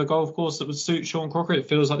think of a golf course that would suit Sean Crocker, it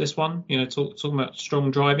feels like this one. Talking about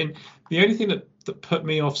strong driving, the only thing that put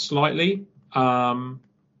me off slightly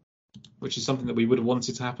which is something that we would have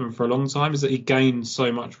wanted to happen for a long time, is that he gained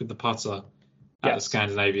so much with the putter at the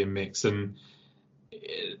Scandinavian mix, and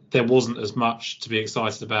there wasn't as much to be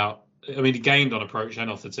excited about. I mean, he gained on approach and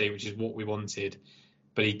off the tee, which is what we wanted,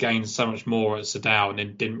 but he gained so much more at Sadao and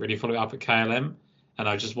then didn't really follow it up at KLM. And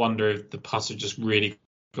I just wonder if the putter just really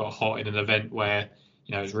got hot in an event where,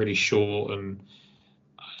 you know, it's really short. And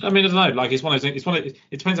I mean, I don't know, like it's one of those things,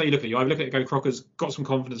 it depends how you look at it. You either look at it and go, Crocker's got some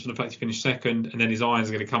confidence from the fact he finished second, and then his irons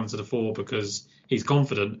are going to come to the fore because he's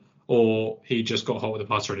confident, or he just got hot with the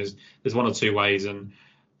putter. And there's one or two ways. And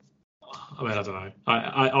I mean, I don't know.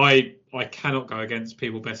 I cannot go against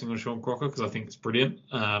people betting on Sean Crocker because I think it's brilliant,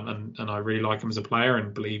 and I really like him as a player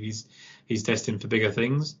and believe he's destined for bigger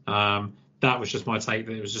things. That was just my take,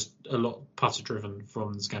 that it was just a lot putter driven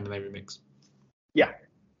from the Scandinavian mix. Yeah,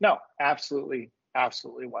 no, absolutely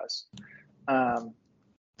was. I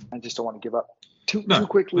just don't want to give up too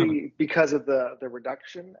quickly because of the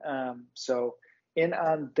reduction. So in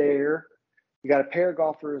on there, we got a pair of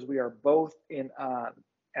golfers. We are both in on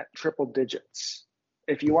at triple digits.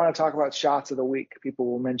 If you want to talk about shots of the week, people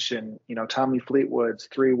will mention, you know, Tommy Fleetwood's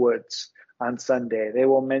 3 woods on Sunday. They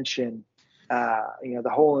will mention, you know, the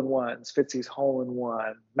hole-in-ones, Fitzy's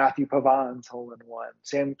hole-in-one, Matthew Pavan's hole-in-one.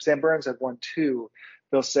 Sam Burns had 1 too.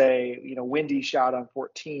 They'll say, you know, Windy shot on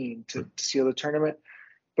 14 to seal the tournament.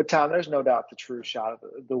 But Tom, there's no doubt the true shot of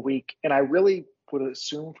the week. And I really would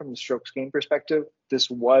assume from the strokes gain perspective, this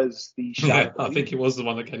was the shot of the week. I think it was the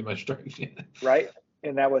one that came most strokes. Yeah. Right?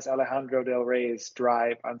 And that was Alejandro Del Rey's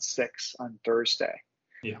drive on 6 on Thursday.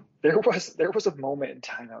 Yeah. There was a moment in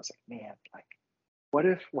time I was like, man, like, what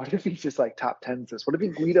if he just like top 10s this? What if he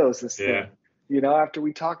Guidos this thing? You know, after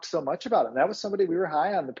we talked so much about him. That was somebody we were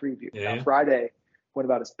high on the preview. Yeah. Now, Friday went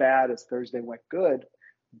about as bad as Thursday went good.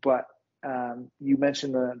 But you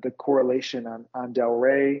mentioned the correlation on Del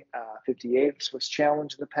Rey, 58 Swiss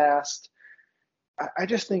Challenge in the past. I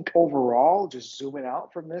just think overall, just zooming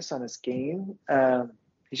out from this on his game,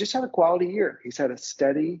 he's just had a quality year. He's had a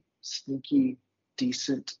steady, sneaky,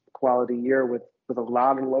 decent quality year with a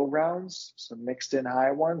lot of low rounds, some mixed in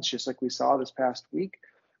high ones, just like we saw this past week.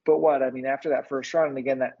 But after that first round, and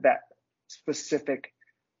again, that specific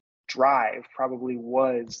drive probably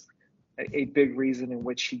was a big reason in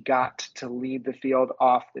which he got to lead the field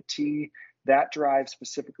off the tee. That drive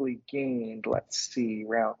specifically gained, let's see,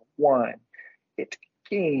 round 1. It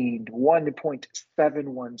gained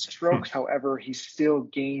 1.71 strokes. However, he still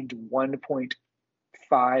gained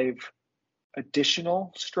 1.5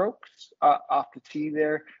 additional strokes off the tee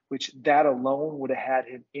there, which that alone would have had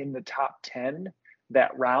him in the top 10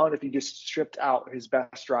 that round if he just stripped out his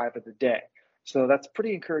best drive of the day. So that's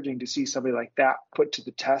pretty encouraging to see somebody like that put to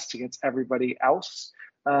the test against everybody else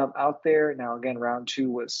out there. Now, again, round 2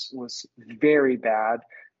 was very bad.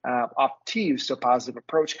 Off the tee, still positive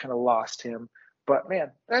approach, kind of lost him. But,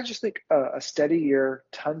 man, I just think a steady year,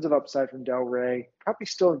 tons of upside from Del Rey, probably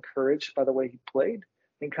still encouraged by the way he played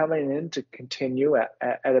and coming in to continue at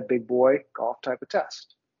a big boy golf type of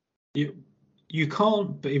test. You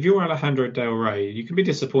can't, but if you're Alejandro Del Rey, you can be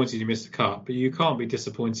disappointed you missed the cut, but you can't be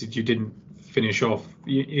disappointed you didn't finish off.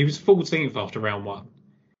 He was 14th after round 1.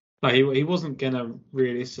 Like he wasn't going to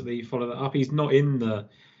realistically follow that up. He's not in the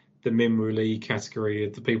Minwoo Lee category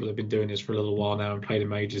of the people that have been doing this for a little while now and played in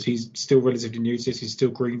majors. He's still relatively new to this. He's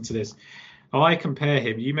still green to this. I compare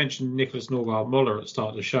him. You mentioned Nicholas Norgard-Muller at the start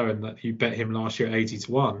of the show and that you bet him last year at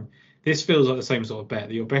 80-1. This feels like the same sort of bet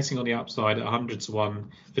that you're betting on the upside at 100-1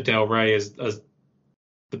 for Del Rey is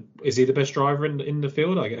he the best driver in the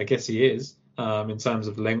field? I guess he is in terms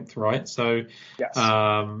of length, right? So, yes.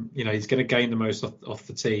 You know, he's going to gain the most off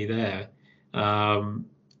the tee there.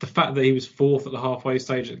 The fact that he was 4th at the halfway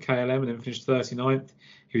stage at KLM and then finished 39th,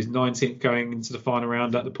 he was 19th going into the final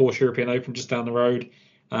round at the Porsche European Open just down the road,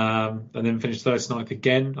 and then finished 39th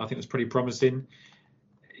again. I think that's pretty promising.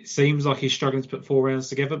 It seems like he's struggling to put 4 rounds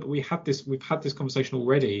together, but we've had this conversation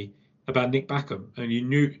already about Nick Backham, and you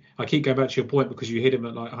knew. I keep going back to your point because you hit him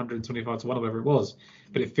at like 125-1 or whatever it was,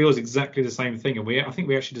 but it feels exactly the same thing. And I think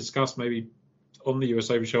we actually discussed maybe on the US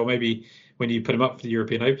Open show, or maybe when you put him up for the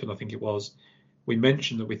European Open, I think it was. We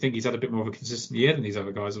mentioned that we think he's had a bit more of a consistent year than these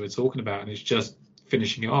other guys that we're talking about, and it's just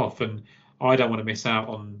finishing it off. And I don't want to miss out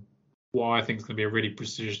on what I think is going to be a really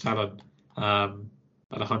prestigious talent at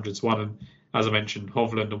 100-1. And as I mentioned,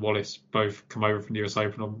 Hovland and Wallace both come over from the US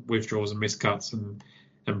Open on withdrawals and miscuts and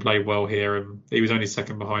played well here. And he was only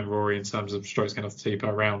second behind Rory in terms of strokes getting off the tee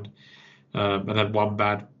per round, and had one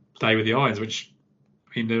bad day with the irons, which,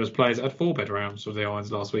 I mean, there was players that had 4 bad rounds with the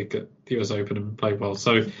irons last week at the US Open and played well.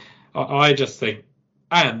 So I just think,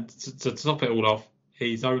 and to top it all off,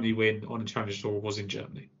 his only win on a Challenge Tour was in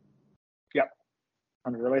Germany. Yep.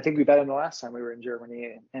 Unreal. I think we bet him the last time we were in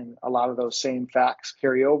Germany, and a lot of those same facts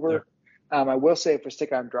carry over. Yeah. I will say, for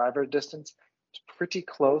stick on driver distance, it's pretty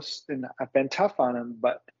close, and I've been tough on him.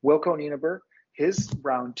 But Wilco Nienaber, his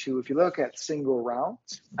round 2, if you look at single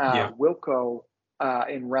rounds, Wilco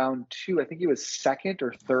in round 2, I think he was second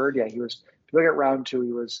or third. Yeah, he was. If you look at round 2,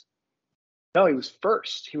 he was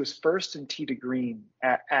first. He was first in tee to green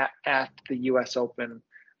at the U.S. Open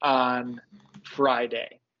on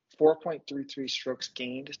Friday. 4.33 strokes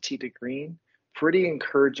gained tee to green. Pretty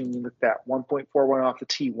encouraging with that. 1.41 off the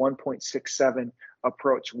tee, 1.67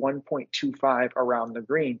 approach, 1.25 around the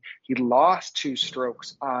green. He lost 2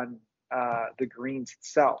 strokes on the greens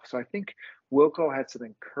itself. So I think Wilco had some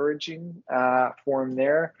encouraging for him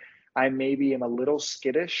there. I maybe am a little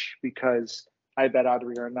skittish because I bet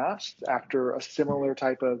Adri Arnaus after a similar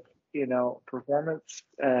type of performance,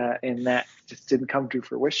 and that just didn't come to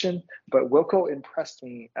fruition. But Wilco impressed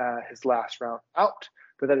me his last round out,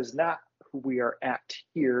 but that is not who we are at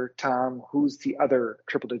here. Tom, who's the other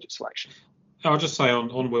triple-digit selection? I'll just say on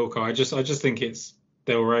Wilco, I just think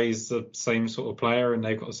they'll raise the same sort of player, and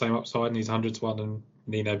they've got the same upside, and he's 100 to 1, and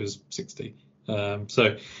Nienaber's 60.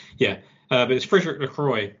 So yeah, but it's Frederick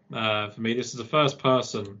Lacroix for me. This is the first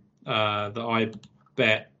person that I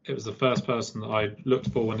bet. It was the first person that I looked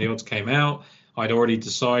for when the odds came out. I'd already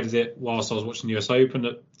decided it whilst I was watching the US Open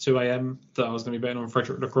at 2 a.m. that I was going to be betting on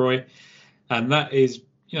Frederick Lacroix. And that is,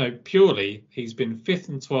 purely he's been 5th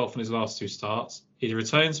and 12th in his last 2 starts. He's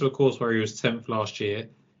returned to a course where he was 10th last year.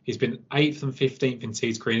 He's been 8th and 15th in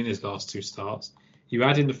tees green in his last 2 starts. You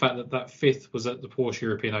add in the fact that 5th was at the Porsche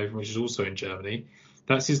European Open, which is also in Germany.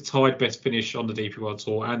 That's his tied best finish on the DP World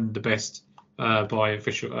Tour and the best by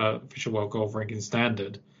official World Golf Ranking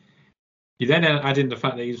standard. You then add in the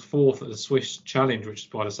fact that he's 4th at the Swiss Challenge, which is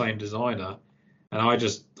by the same designer, and I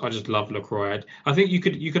just love Lacroix. I think you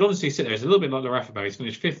could honestly sit there. It's a little bit like Larafabelle. He's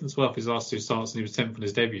finished 5th and 12th his last 2 starts, and he was 10th on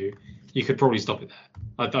his debut. You could probably stop it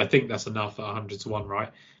there. I think that's enough at 100 to 1, right?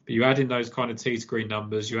 But you add in those kind of tee to green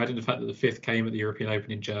numbers. You add in the fact that the 5th came at the European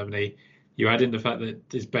Open in Germany. You add in the fact that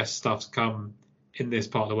his best stuff's come in this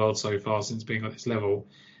part of the world so far since being at this level.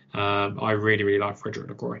 I really, really like Frederick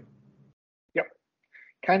Lacroix.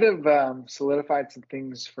 Kind of solidified some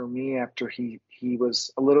things for me after he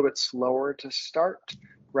was a little bit slower to start,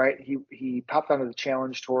 right? He popped onto the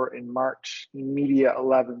Challenge Tour in March, media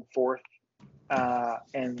 11th, 4th,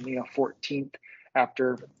 and 14th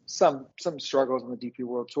after some struggles on the DP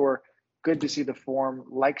World Tour. Good to see the form.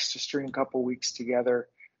 Likes to string a couple weeks together.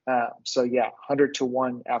 So yeah, 100 to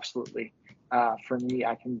 1, absolutely. For me,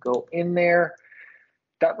 I can go in there.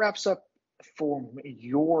 That wraps up for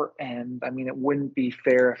your end. I mean, it wouldn't be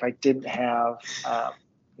fair if I didn't have,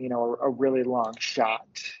 a really long shot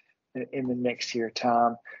in the mix here,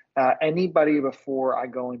 Tom. Anybody before I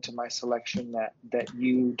go into my selection that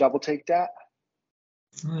you double take that?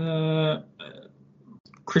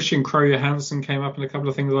 Christian Krogh Hansen came up in a couple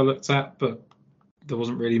of things I looked at, but there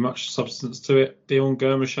wasn't really much substance to it. Dion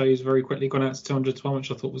Gurmachet's very quickly gone out to 200 to 1,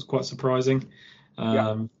 which I thought was quite surprising.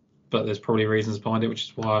 But there's probably reasons behind it, which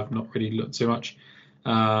is why I've not really looked too much.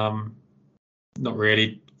 Not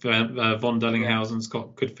really. Von Dellinghausen's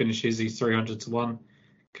got good finishes. He's 300 to 1.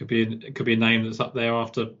 Could be a name that's up there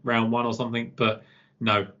after round 1 or something. But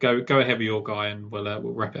no, go ahead with your guy, and we'll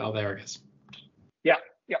wrap it up there, I guess.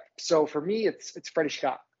 Yeah. So for me, it's Freddie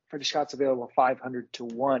Scott. Freddie Scott's available 500 to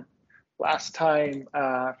 1. Last time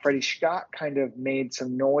Freddie Scott kind of made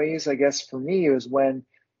some noise, I guess for me, was when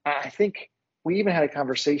I think we even had a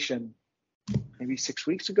conversation maybe 6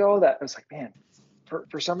 weeks ago that was like, man,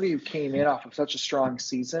 for somebody who came in off of such a strong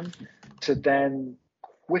season to then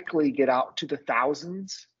quickly get out to the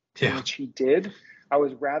thousands, which he did, I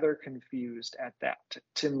was rather confused at that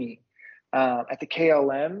to me. At the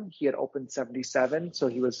KLM, he had opened 77, so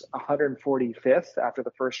he was 145th after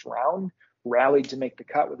the first round, rallied to make the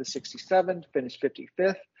cut with a 67, finished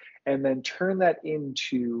 55th. And then turn that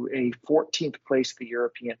into a 14th place at the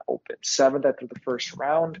European Open, 7th after the first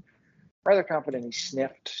round. Rather confident he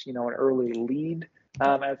sniffed, an early lead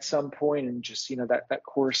at some point, and just that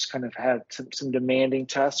course kind of had some demanding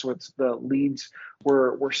tests with the leads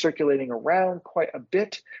were circulating around quite a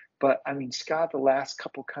bit. But I mean, Scott, the last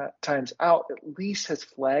couple times out, at least has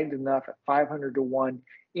flagged enough at 500 to 1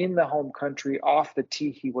 in the home country. Off the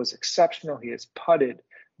tee, he was exceptional. He has putted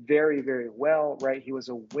very, very well, right? He was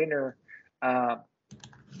a winner. I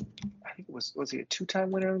think it was he a 2-time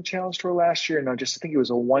winner on the Challenge Tour last year? No, I think he was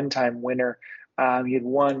a 1-time winner. He had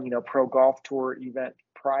won, Pro Golf Tour event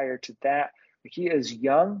prior to that. He is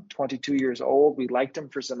young, 22 years old. We liked him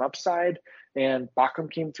for some upside, and Bacham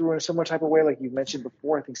came through in a similar type of way, like you mentioned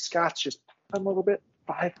before. I think Scott's just a little bit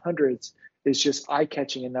 500s is just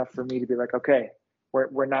eye-catching enough for me to be like, okay,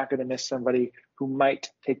 we're not going to miss somebody who might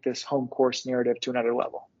take this home course narrative to another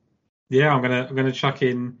level. Yeah, I'm gonna chuck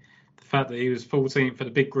in the fact that he was 14th for the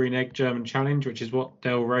Big Green Egg German Challenge, which is what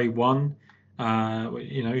Del Rey won.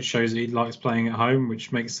 Shows that he likes playing at home,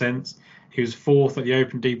 which makes sense. He was 4th at the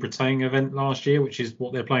Open de Bretagne event last year, which is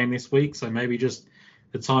what they're playing this week. So maybe just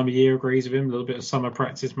the time of year agrees with him. A little bit of summer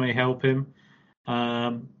practice may help him.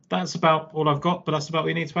 That's about all I've got, but that's about what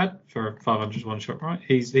you need to add for a 500 one shot, right?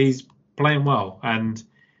 He's playing well, and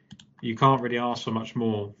you can't really ask for much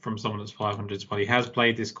more from someone that's 500. Well, he has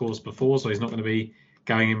played this course before, so he's not going to be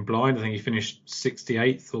going in blind. I think he finished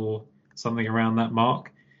 68th or something around that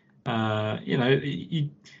mark.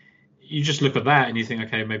 You just look at that and you think,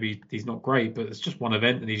 okay, maybe he's not great, but it's just one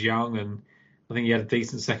event and he's young, and I think he had a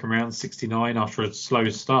decent second round, 69 after a slow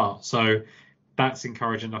start. So that's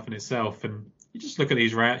encouraging enough in itself. And you just look at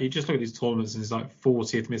these tournaments and it's like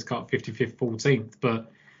 40th miscut, 55th, 14th,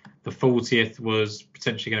 but the 40th was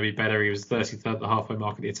potentially going to be better. He was 33rd at the halfway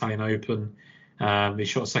mark at the Italian Open. He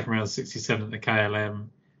shot a second round 67 at the KLM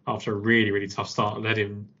after a really, really tough start.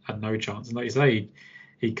 Had no chance. And like you say,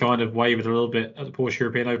 he kind of wavered a little bit at the Porsche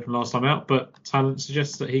European Open last time out, but talent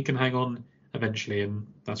suggests that he can hang on eventually, and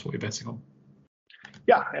that's what we're betting on.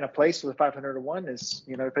 Yeah, and a place with a 500 to 1 is,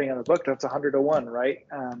 depending on the book, that's 100 to 1, right?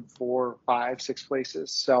 For 5-6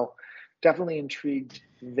 places. So definitely intrigued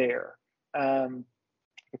there.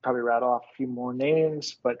 Could probably rattle off a few more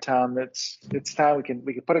names, but it's time we can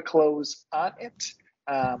put a close on it.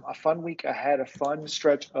 A fun week ahead, a fun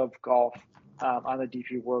stretch of golf on the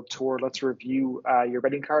DP World Tour. Let's review your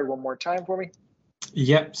betting card one more time for me.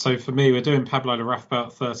 Yep. So for me, we're doing Pablo Larrafa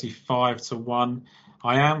about 35 to 1.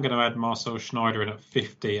 I am going to add Marcel Schneider in at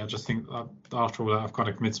 50. I just think after all that, I've kind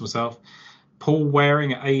of committed myself. Paul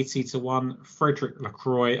Waring at 80 to 1. Frederick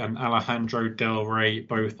Lacroix and Alejandro Del Rey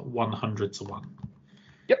both 100 to 1.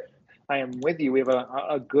 I am with you. We have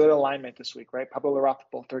a good alignment this week, right? Pablo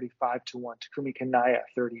Larrafa 35 to 1. Takumi Kanaya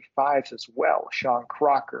 35 as well. Sean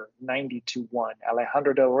Crocker 90 to 1.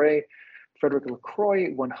 Alejandro Del Rey, Frederick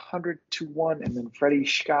Lacroix 100 to 1, and then Freddie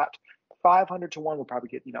Scott 500 to 1. We'll probably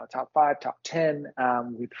get top 5, top 10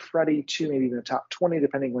 with Freddie too, maybe even the top 20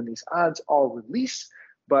 depending when these odds all release.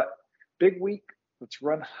 But big week. Let's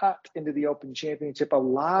run hot into the Open Championship. A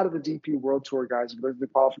lot of the DP World Tour guys, because of the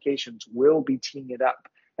qualifications, will be teeing it up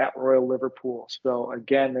at Royal Liverpool. So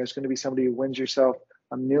again, there's going to be somebody who wins yourself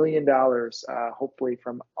 $1 million, hopefully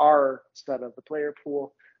from our set of the player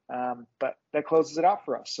pool. But that closes it out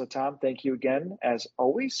for us. So Tom, thank you again, as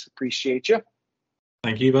always. Appreciate you.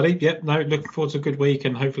 Thank you, buddy. Yep, looking forward to a good week,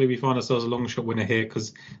 and hopefully we find ourselves a long shot winner here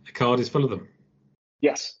because the card is full of them.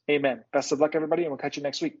 Yes, amen. Best of luck, everybody, and we'll catch you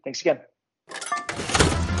next week. Thanks again.